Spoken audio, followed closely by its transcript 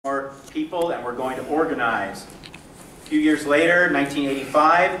people and we're going to organize. A few years later,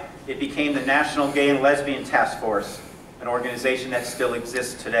 1985, it became the National Gay and Lesbian Task Force, an organization that still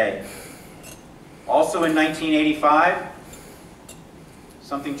exists today. Also in 1985,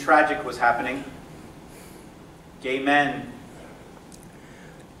 something tragic was happening. Gay men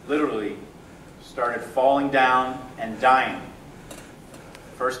literally started falling down and dying.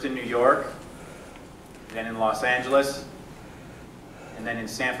 First in New York, then in Los Angeles, and then in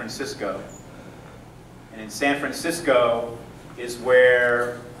San Francisco. And in San Francisco is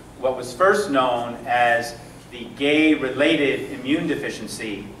where what was first known as the gay-related immune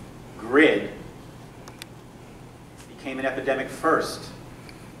deficiency, GRID, became an epidemic first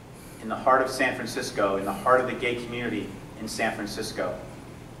in the heart of San Francisco, in the heart of the gay community in San Francisco.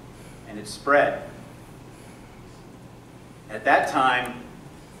 And it spread. At that time,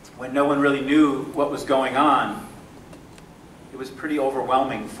 when no one really knew what was going on, it was pretty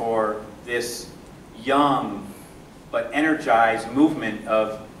overwhelming for this young but energized movement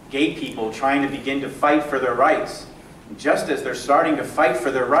of gay people trying to begin to fight for their rights. And just as they're starting to fight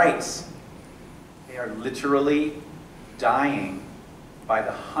for their rights, they are literally dying by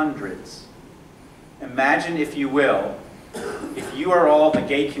the hundreds. Imagine, if you will, if you are all the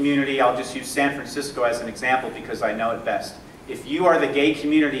gay community, I'll just use San Francisco as an example because I know it best. If you are the gay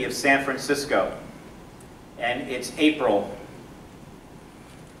community of San Francisco and it's April,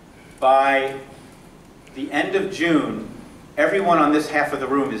 by the end of June, everyone on this half of the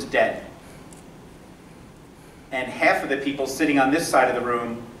room is dead. And half of the people sitting on this side of the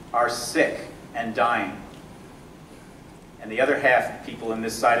room are sick and dying. And the other half of people in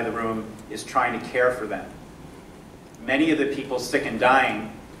this side of the room is trying to care for them. Many of the people sick and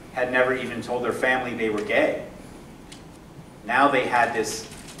dying had never even told their family they were gay. Now they had this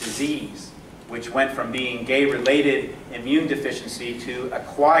disease, which went from being gay-related immune deficiency to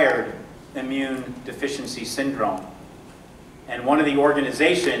acquired immune deficiency syndrome. And one of the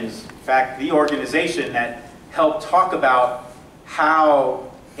organizations, in fact, the organization that helped talk about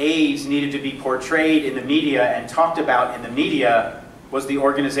how AIDS needed to be portrayed in the media and talked about in the media, was the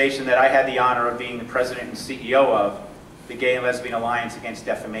organization that I had the honor of being the president and CEO of, the Gay and Lesbian Alliance Against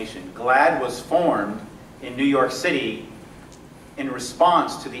Defamation. GLAAD was formed in New York City in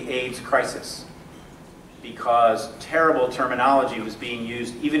response to the AIDS crisis, because terrible terminology was being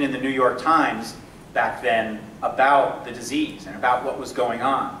used even in the New York Times back then about the disease and about what was going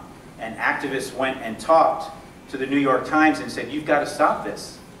on. And activists went and talked to the New York Times and said, you've got to stop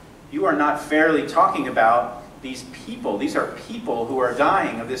this. You are not fairly talking about these people. These are people who are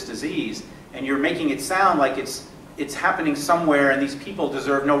dying of this disease, and you're making it sound like it's happening somewhere and these people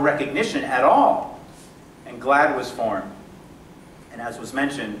deserve no recognition at all. And GLAAD was formed, and as was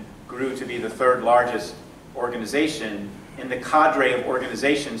mentioned, grew to be the third largest organization in the cadre of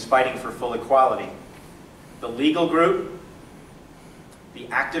organizations fighting for full equality. The legal group, the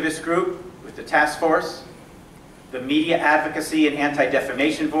activist group with the task force, the media advocacy and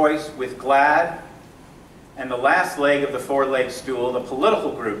anti-defamation voice with GLAAD, and the last leg of the four-legged stool, the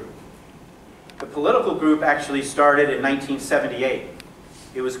political group. The political group actually started in 1978.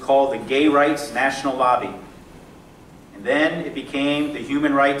 It was called the Gay Rights National Lobby. And then it became the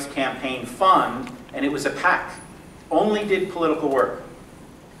Human Rights Campaign Fund, and it was a PAC. Only did political work.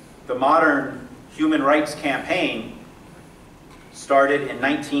 The modern Human Rights Campaign started in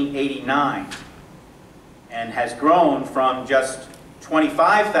 1989 and has grown from just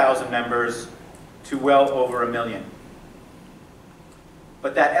 25,000 members to well over 1 million.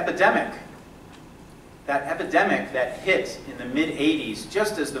 But that epidemic that hit in the mid-'80s,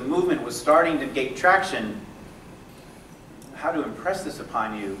 just as the movement was starting to gain traction, how to impress this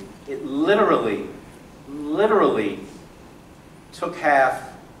upon you, it literally took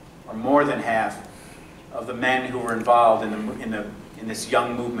half, or more than half, of the men who were involved in this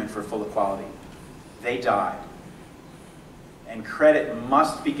young movement for full equality. They died. And credit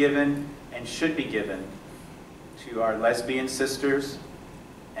must be given and should be given to our lesbian sisters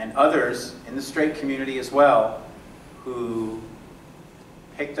and others in the straight community as well, who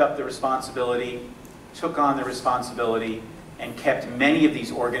picked up the responsibility, took on the responsibility, and kept many of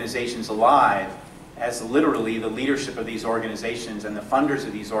these organizations alive, as literally the leadership of these organizations and the funders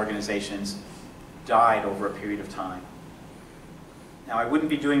of these organizations died over a period of time. Now, I wouldn't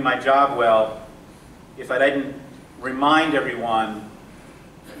be doing my job well if I didn't remind everyone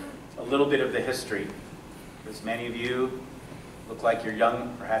a little bit of the history, because many of you look like you're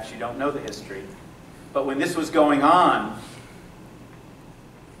young, perhaps you don't know the history. But when this was going on,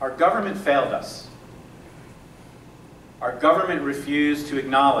 our government failed us. Our government refused to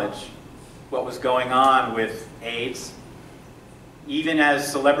acknowledge what was going on with AIDS, even as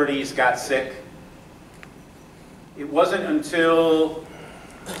celebrities got sick. It wasn't until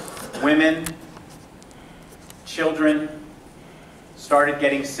women, children started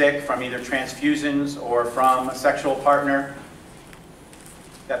getting sick from either transfusions or from a sexual partner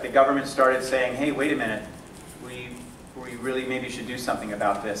that the government started saying, hey, wait a minute, we really maybe should do something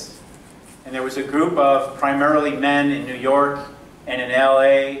about this. And there was a group of primarily men in New York and in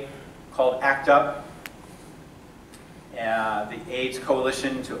LA called ACT UP, the AIDS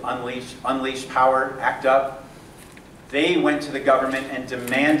Coalition to Unleash Power, ACT UP. They went to the government and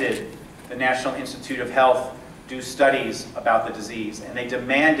demanded the National Institute of Health do studies about the disease. And they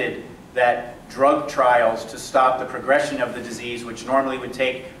demanded that drug trials to stop the progression of the disease, which normally would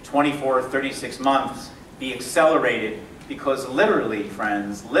take 24 or 36 months, be accelerated, because literally,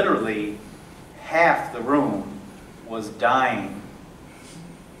 friends, literally half the room was dying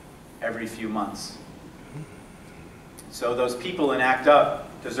every few months. So those people in ACT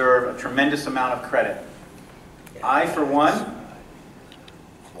UP deserve a tremendous amount of credit. I, for one,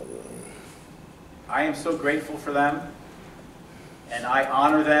 I am so grateful for them, and I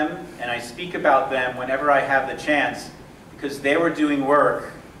honor them, and I speak about them whenever I have the chance, because they were doing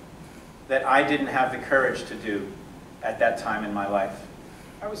work that I didn't have the courage to do at that time in my life.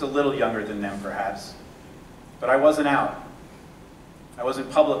 I was a little younger than them, perhaps, but I wasn't out. I wasn't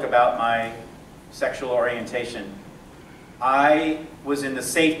public about my sexual orientation. I was in the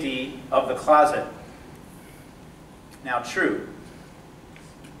safety of the closet. Now, true,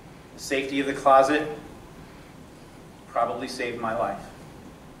 the safety of the closet probably saved my life.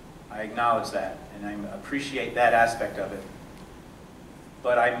 I acknowledge that, and I appreciate that aspect of it.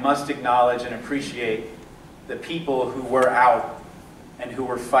 But I must acknowledge and appreciate the people who were out and who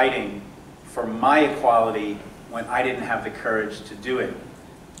were fighting for my equality when I didn't have the courage to do it.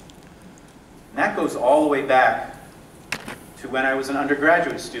 And that goes all the way back to when I was an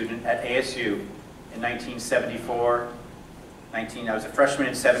undergraduate student at ASU in 1974. I was a freshman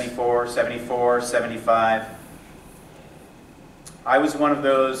in 74, 74, 75. I was one of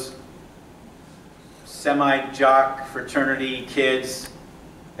those semi-jock fraternity kids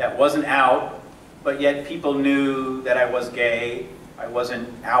that wasn't out, but yet people knew that I was gay. I wasn't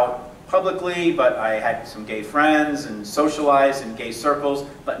out publicly, but I had some gay friends and socialized in gay circles,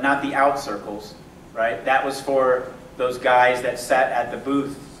 but not the out circles, right? That was for those guys that sat at the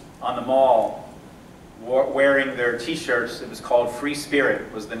booth on the mall wearing their t-shirts. It was called Free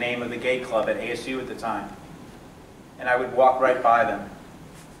Spirit, was the name of the gay club at ASU at the time. And I would walk right by them.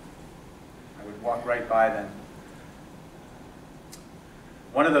 I would walk right by them.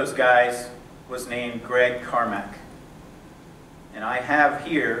 One of those guys was named Greg Carmack. And I have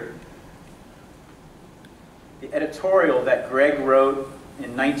here the editorial that Greg wrote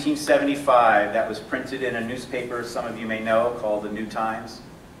in 1975 that was printed in a newspaper some of you may know called The New Times.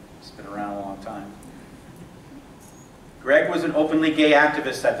 It's been around a long time. Greg was an openly gay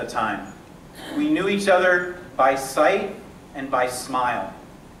activist at the time. We knew each other by sight and by smile.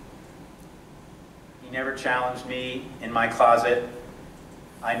 He never challenged me in my closet.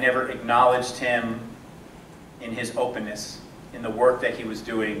 I never acknowledged him in his openness, in the work that he was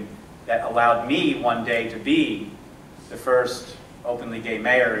doing that allowed me one day to be the first openly gay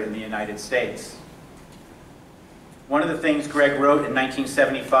mayor in the United States. One of the things Greg wrote in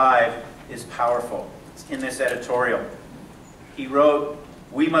 1975 is powerful. It's in this editorial. He wrote,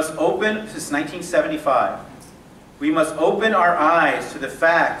 "We must open," this is 1975, "we must open our eyes to the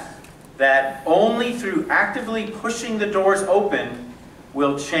fact that only through actively pushing the doors open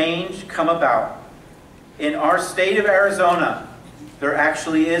will change come about. In our state of Arizona, there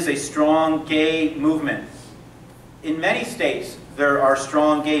actually is a strong gay movement. In many states, there are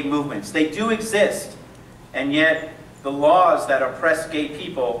strong gay movements. They do exist, and yet the laws that oppress gay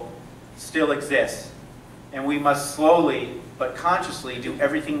people still exist. And we must slowly but consciously do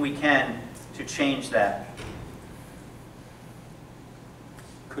everything we can to change that."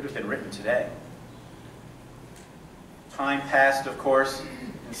 Could have been written today. Time passed, of course,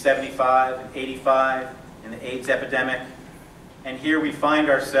 in 75, and 85, in the AIDS epidemic. And here we find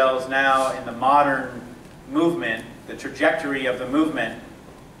ourselves now in the modern movement, the trajectory of the movement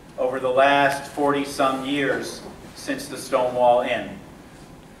over the last 40-some years since the Stonewall Inn.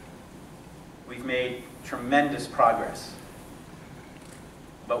 We've made tremendous progress,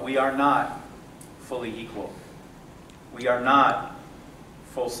 but we are not fully equal. We are not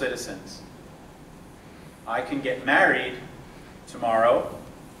full citizens. I can get married tomorrow,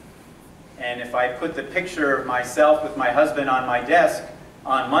 and if I put the picture of myself with my husband on my desk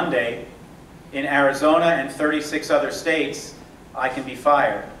on Monday, in Arizona and 36 other states, I can be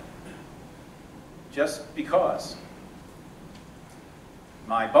fired. Just because.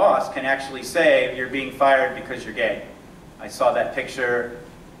 my boss can actually say, you're being fired because you're gay. I saw that picture.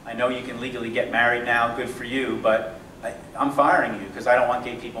 I know you can legally get married now, good for you, but I'm firing you because I don't want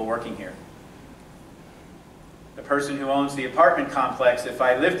gay people working here. The person who owns the apartment complex, if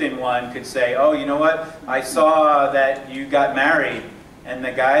I lived in one, could say, oh, you know what, I saw that you got married, and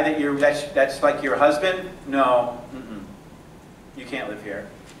the guy that's like your husband, no, you can't live here.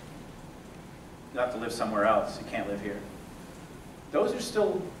 You have to live somewhere else, you can't live here. Those are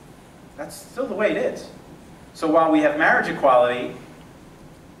still, that's still the way it is. So while we have marriage equality,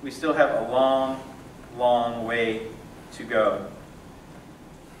 we still have a long, long way to go.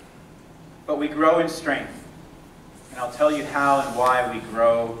 But we grow in strength. And I'll tell you how and why we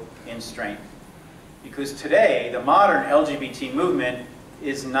grow in strength. Because today, the modern LGBT movement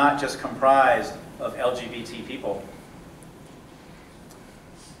is not just comprised of LGBT people.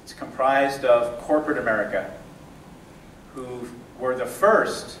 It's comprised of corporate America, who were the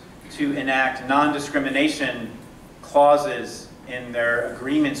first to enact non-discrimination clauses in their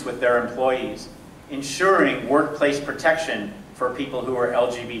agreements with their employees, ensuring workplace protection for people who are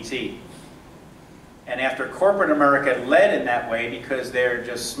LGBT. And after corporate America led in that way because they're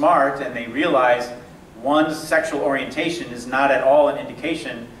just smart and they realize one's sexual orientation is not at all an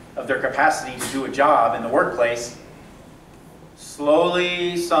indication of their capacity to do a job in the workplace,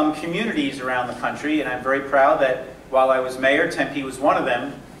 slowly some communities around the country, and I'm very proud that while I was mayor, Tempe was one of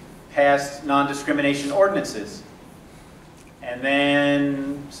them, passed non-discrimination ordinances. And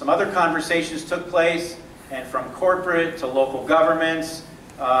then some other conversations took place, and from corporate to local governments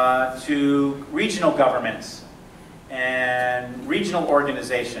to regional governments and regional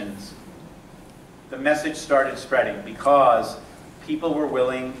organizations, the message started spreading because people were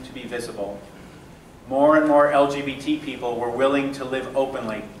willing to be visible. More and more LGBT people were willing to live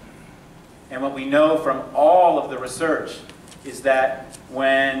openly. And what we know from all of the research is that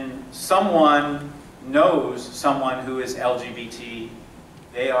when someone knows someone who is LGBT,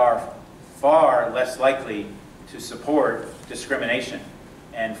 they are far less likely to support discrimination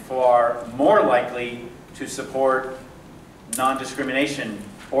and far more likely to support non-discrimination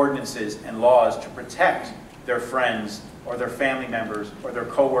ordinances and laws to protect their friends or their family members or their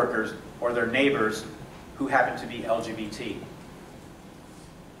coworkers or their neighbors who happen to be LGBT.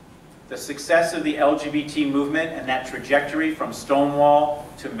 The success of the LGBT movement and that trajectory from Stonewall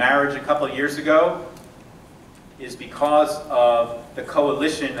to marriage a couple of years ago is because of the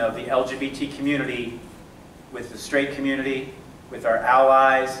coalition of the LGBT community with the straight community, with our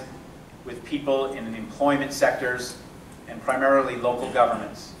allies, with people in the employment sectors, and primarily local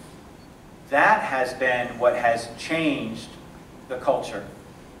governments. That has been what has changed the culture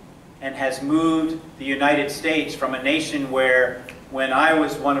and has moved the United States from a nation where, when I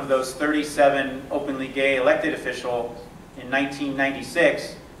was one of those 37 openly gay elected officials in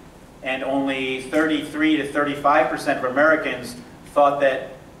 1996, and only 33 to 35% of Americans thought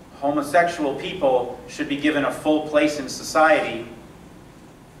that homosexual people should be given a full place in society.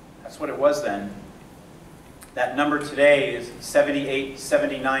 That's what it was then. That number today is 78,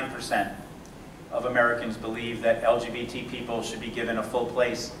 79% of Americans believe that LGBT people should be given a full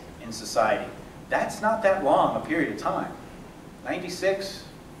place in society. That's not that long a period of time. 96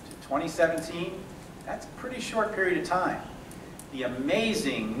 to 2017, that's a pretty short period of time. The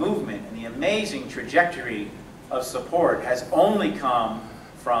amazing movement and the amazing trajectory of support has only come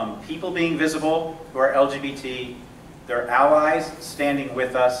from people being visible who are LGBT, their allies standing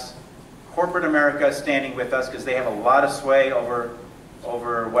with us, corporate America standing with us because they have a lot of sway over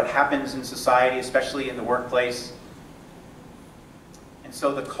what happens in society, especially in the workplace. And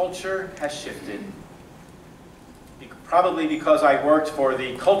so the culture has shifted. Probably because I worked for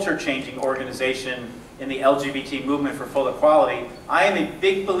the culture-changing organization in the LGBT movement for full equality, I am a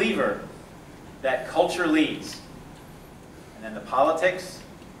big believer that culture leads. And then the politics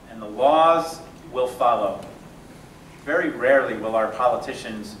and the laws will follow. Very rarely will our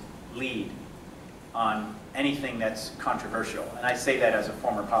politicians lead on anything that's controversial. And I say that as a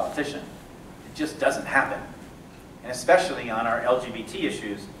former politician. It just doesn't happen. And especially on our LGBT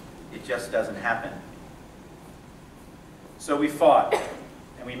issues, it just doesn't happen. So we fought,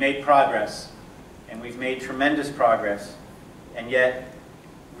 and we made progress, and we've made tremendous progress, and yet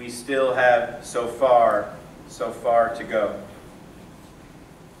we still have so far to go.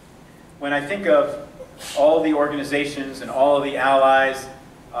 When I think of all the organizations and all of the allies,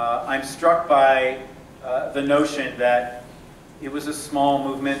 I'm struck by the notion that it was a small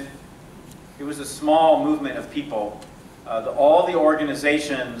movement. It was a small movement of people. All the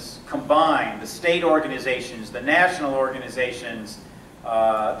organizations combined, the state organizations, the national organizations,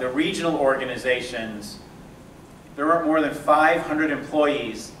 the regional organizations, There are more than 500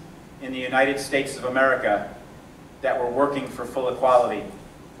 employees in the United States of America that were working for full equality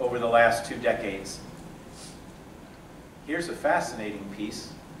over the last 2 decades. Here's a fascinating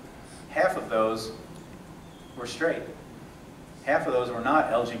piece. Half of those were straight. Half of those were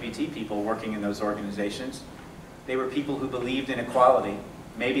not LGBT people working in those organizations. They were people who believed in equality.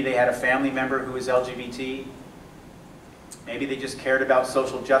 Maybe they had a family member who was LGBT. Maybe they just cared about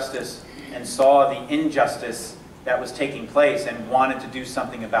social justice and saw the injustice that was taking place and wanted to do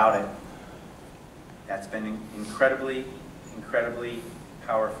something about it. That's been incredibly, incredibly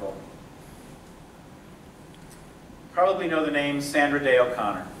powerful. Probably know the name Sandra Day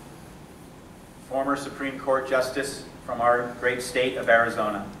O'Connor, former Supreme Court Justice from our great state of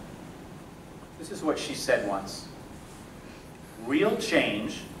Arizona. This is what she said once. Real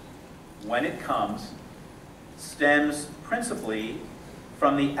change, when it comes, stems principally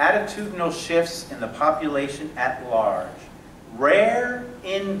from the attitudinal shifts in the population at large. Rare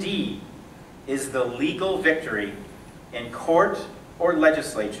indeed is the legal victory in court or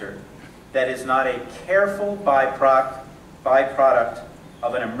legislature that is not a careful byproduct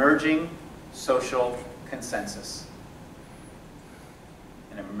of an emerging social consensus.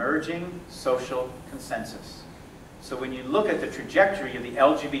 An emerging social consensus. So when you look at the trajectory of the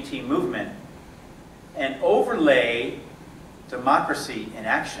LGBT movement and overlay democracy in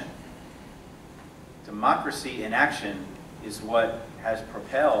action, democracy in action is what has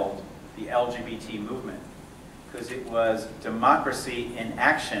propelled the LGBT movement, because it was democracy in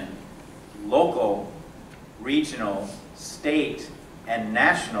action, local, regional, state, and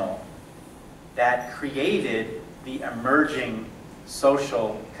national, that created the emerging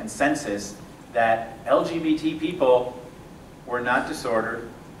social consensus that LGBT people were not disordered,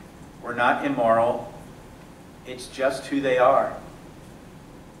 were not immoral, it's just who they are.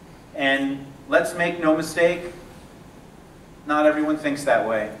 And let's make no mistake, not everyone thinks that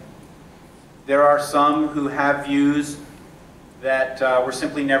way. There are some who have views that we're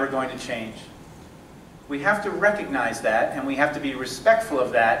simply never going to change. We have to recognize that, and we have to be respectful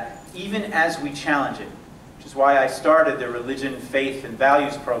of that, even as we challenge it. Which is why I started the Religion, Faith, and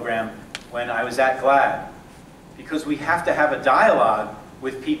Values program when I was at GLAAD. Because we have to have a dialogue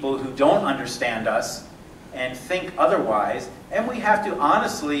with people who don't understand us and think otherwise, and we have to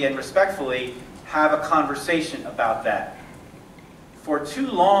honestly and respectfully have a conversation about that. For too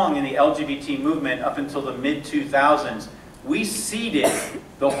long in the LGBT movement, up until the mid-2000s, we ceded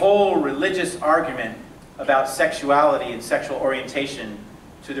the whole religious argument about sexuality and sexual orientation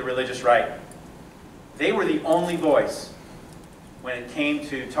to the religious right. They were the only voice when it came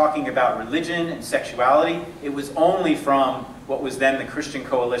to talking about religion and sexuality. It was only from what was then the Christian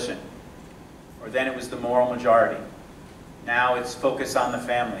Coalition, or then it was the Moral Majority. Now it's focused on the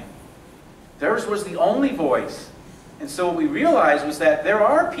family. Theirs was the only voice. And so what we realized was that there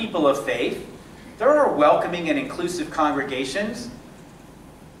are people of faith, there are welcoming and inclusive congregations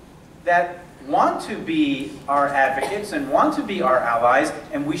that want to be our advocates and want to be our allies,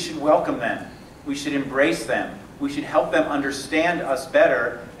 and we should welcome them. We should embrace them. We should help them understand us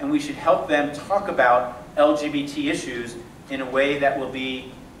better, and we should help them talk about LGBT issues in a way that will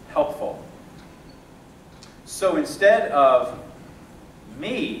be helpful. So instead of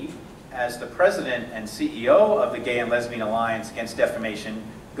me, as the president and CEO of the Gay and Lesbian Alliance Against Defamation,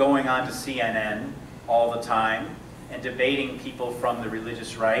 going on to CNN all the time and debating people from the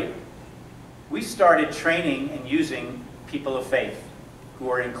religious right, we started training and using people of faith who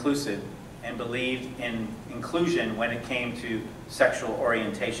are inclusive and believed in inclusion when it came to sexual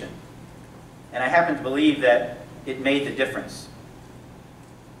orientation. And I happen to believe that it made the difference.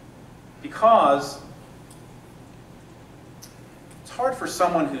 Because it's hard for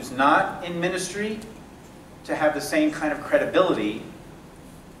someone who's not in ministry to have the same kind of credibility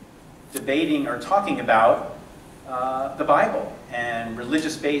debating or talking about the Bible and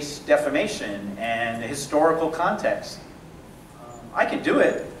religious-based defamation and the historical context. I can do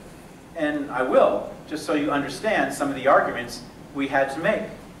it, and I will, just so you understand some of the arguments we had to make.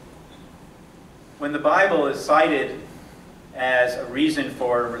 When the Bible is cited as a reason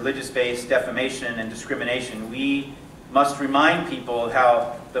for religious-based defamation and discrimination, we must remind people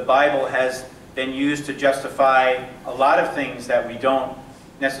how the Bible has been used to justify a lot of things that we don't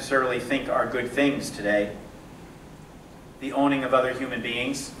necessarily think are good things today. The owning of other human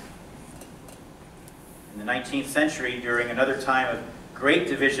beings. In the 19th century, during another time of great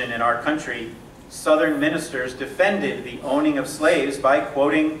division in our country, Southern ministers defended the owning of slaves by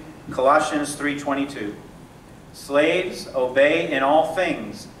quoting Colossians 3:22. Slaves, obey in all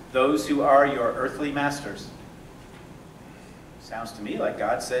things those who are your earthly masters. Sounds to me like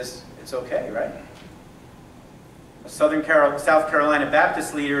God says it's okay, right? A South Carolina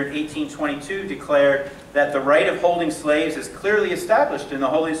Baptist leader in 1822 declared that the right of holding slaves is clearly established in the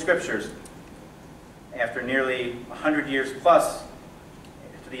Holy Scriptures. After nearly 100 years plus,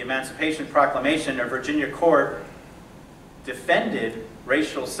 after the Emancipation Proclamation, a Virginia court defended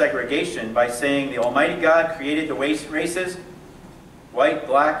racial segregation by saying the Almighty God created the races, white,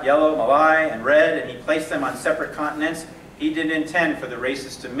 black, yellow, Malay, and red, and He placed them on separate continents. He didn't intend for the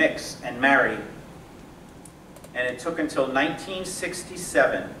races to mix and marry. And it took until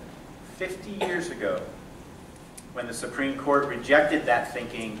 1967, 50 years ago, when the Supreme Court rejected that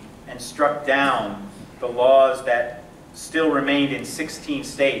thinking and struck down the laws that still remained in 16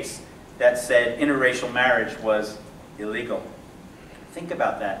 states that said interracial marriage was illegal. Think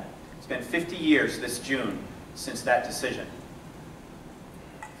about that. It's been 50 years this June since that decision.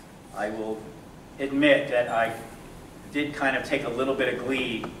 I will admit that I did kind of take a little bit of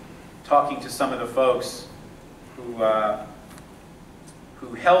glee talking to some of the folks who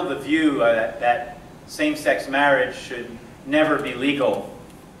held the view that same-sex marriage should never be legal.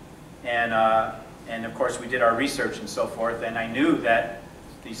 And of course we did our research and so forth, and I knew that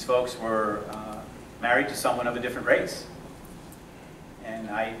these folks were married to someone of a different race. And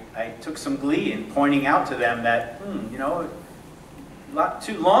I took some glee in pointing out to them that, you know, not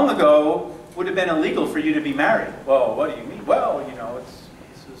too long ago would have been illegal for you to be married. Well, what do you mean? Well, you know, this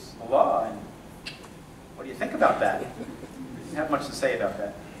is the law, and what do you think about that? Didn't have much to say about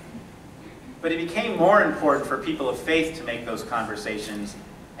that. But it became more important for people of faith to make those conversations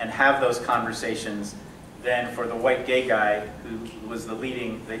and have those conversations than for the white gay guy who was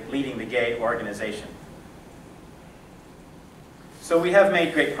leading the gay organization. So we have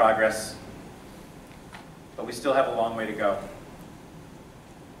made great progress, but we still have a long way to go.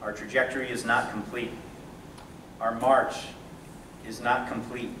 Our trajectory is not complete. Our march is not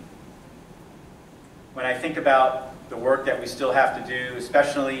complete. When I think about the work that we still have to do,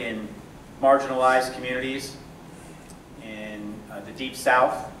 especially in marginalized communities, in the Deep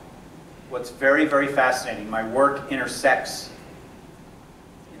South, what's very, very fascinating, my work intersects.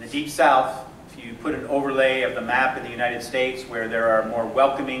 In the Deep South, if you put an overlay of the map in the United States where there are more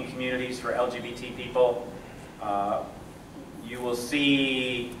welcoming communities for LGBT people, you will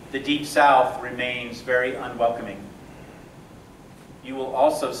see the Deep South remains very unwelcoming. You will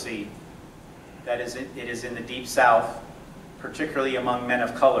also see that it is in the Deep South, particularly among men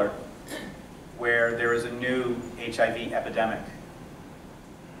of color, where there is a new HIV epidemic.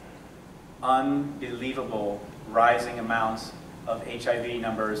 Unbelievable rising amounts of HIV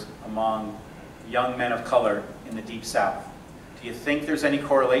numbers among young men of color in the Deep South. Do you think there's any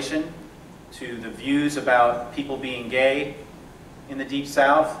correlation to the views about people being gay in the Deep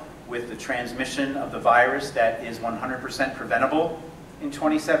South with the transmission of the virus that is 100% preventable in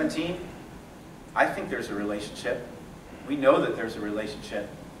 2017? I think there's a relationship. We know that there's a relationship.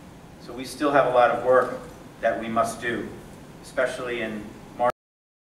 So we still have a lot of work that we must do, especially in